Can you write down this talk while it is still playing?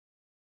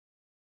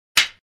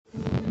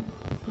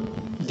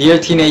Dear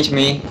teenage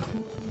me,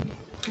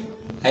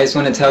 I just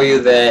want to tell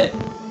you that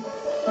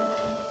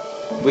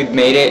we've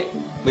made it.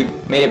 We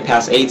made it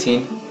past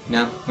 18.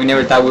 No, we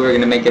never thought we were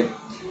gonna make it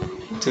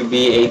to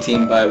be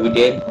 18, but we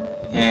did,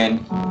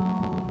 and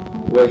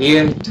we're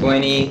here,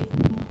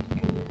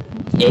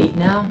 28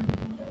 now.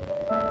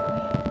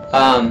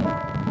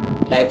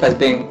 Life has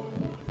been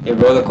a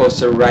roller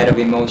coaster ride of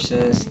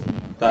emotions,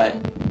 but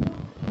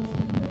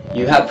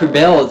you have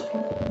prevailed.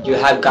 You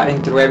have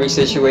gotten through every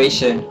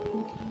situation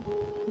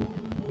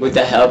with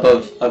the help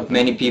of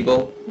many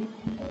people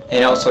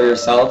and also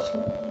yourself.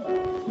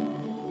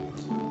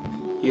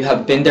 You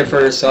have been there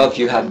for yourself.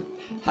 You have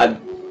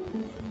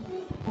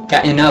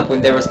gotten up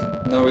when there was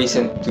no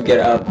reason to get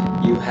up.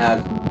 You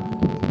have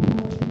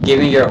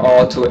given your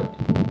all to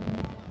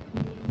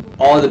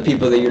all the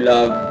people that you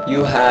love.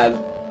 You have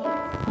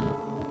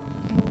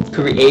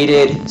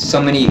created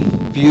so many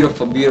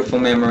beautiful, beautiful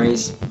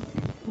memories.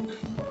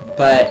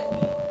 But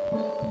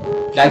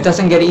life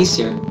doesn't get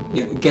easier.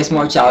 It gets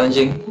more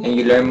challenging, and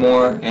you learn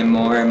more and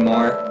more and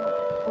more.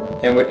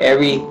 And with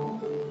every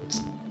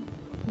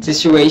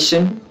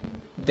situation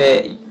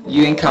that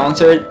you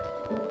encountered,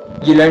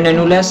 you learn a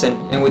new lesson.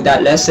 And with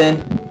that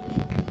lesson,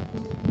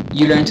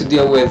 you learn to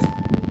deal with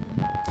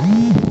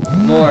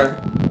more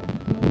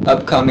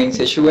upcoming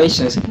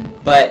situations.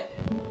 But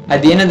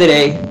at the end of the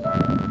day,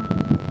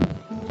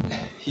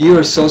 you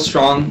are so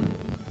strong.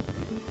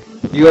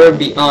 You are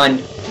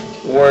beyond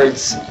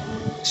words,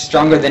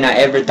 stronger than I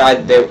ever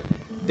thought that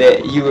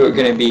you were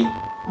gonna be.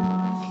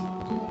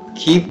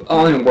 Keep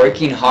on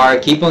working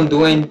hard, keep on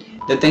doing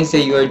the things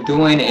that you are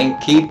doing,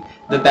 and keep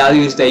the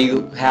values that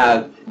you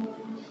have.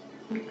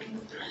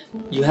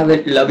 You have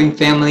a loving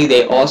family,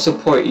 they all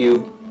support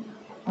you,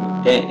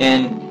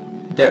 and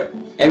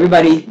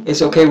everybody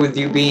is okay with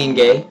you being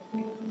gay,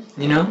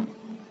 you know?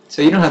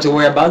 So you don't have to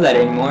worry about that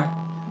anymore.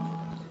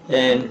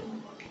 And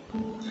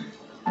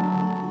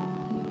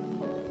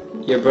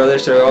your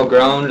brothers are all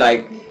grown,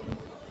 like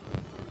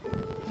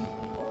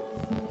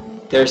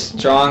they're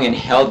strong and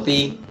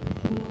healthy,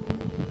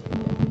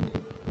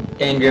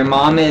 and your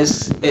mom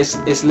is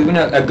living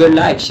a good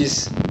life.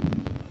 She's,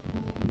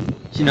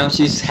 you know,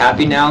 she's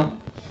happy now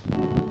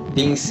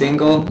being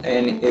single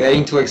and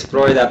getting to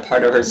explore that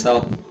part of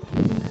herself.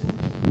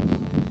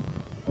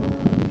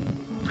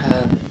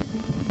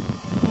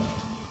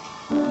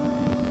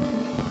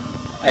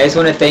 I just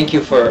want to thank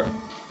you for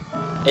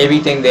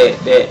everything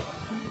that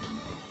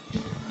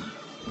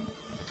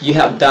you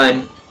have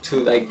done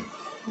to like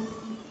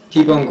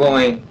keep on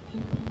going.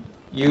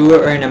 You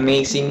are an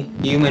amazing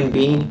human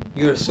being.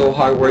 You are so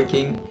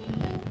hardworking,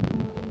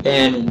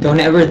 and don't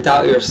ever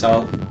doubt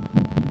yourself,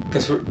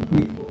 because we're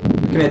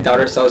gonna doubt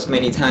ourselves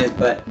many times,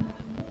 but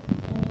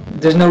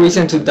there's no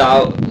reason to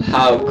doubt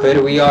how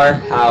good we are,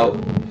 how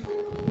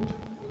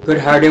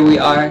good-hearted we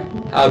are,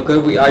 how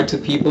good we are to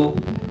people.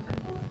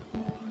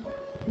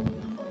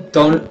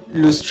 Don't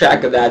lose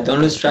track of that. Don't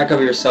lose track of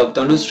yourself.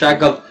 Don't lose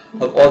track of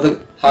all the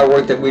hard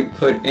work that we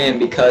put in,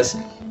 because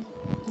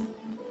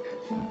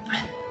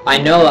I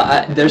know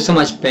there's so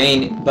much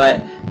pain,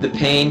 but the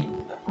pain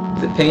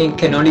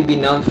can only be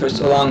numbed for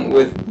so long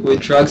with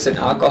drugs and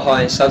alcohol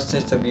and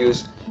substance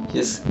abuse.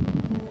 Just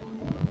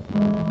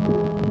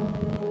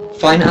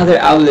find other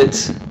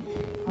outlets,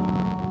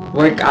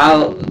 work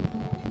out,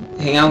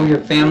 hang out with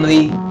your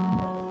family,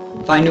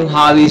 find new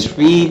hobbies,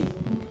 read.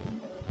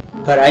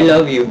 But I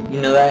love you, you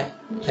know that?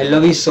 I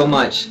love you so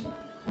much.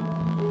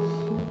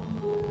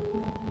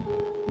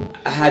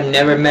 I had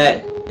never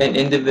met an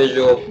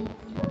individual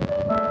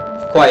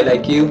quite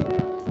like you,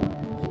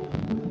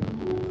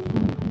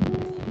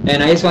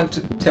 and I just want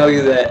to tell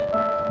you that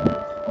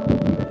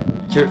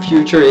your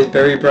future is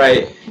very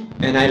bright,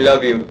 and I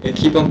love you, and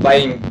keep on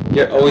fighting.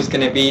 You're always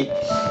gonna be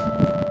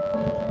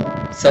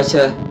such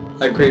a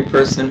great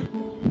person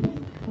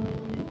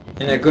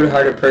and a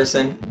good-hearted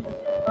person,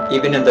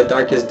 even in the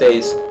darkest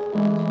days.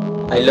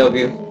 I love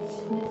you.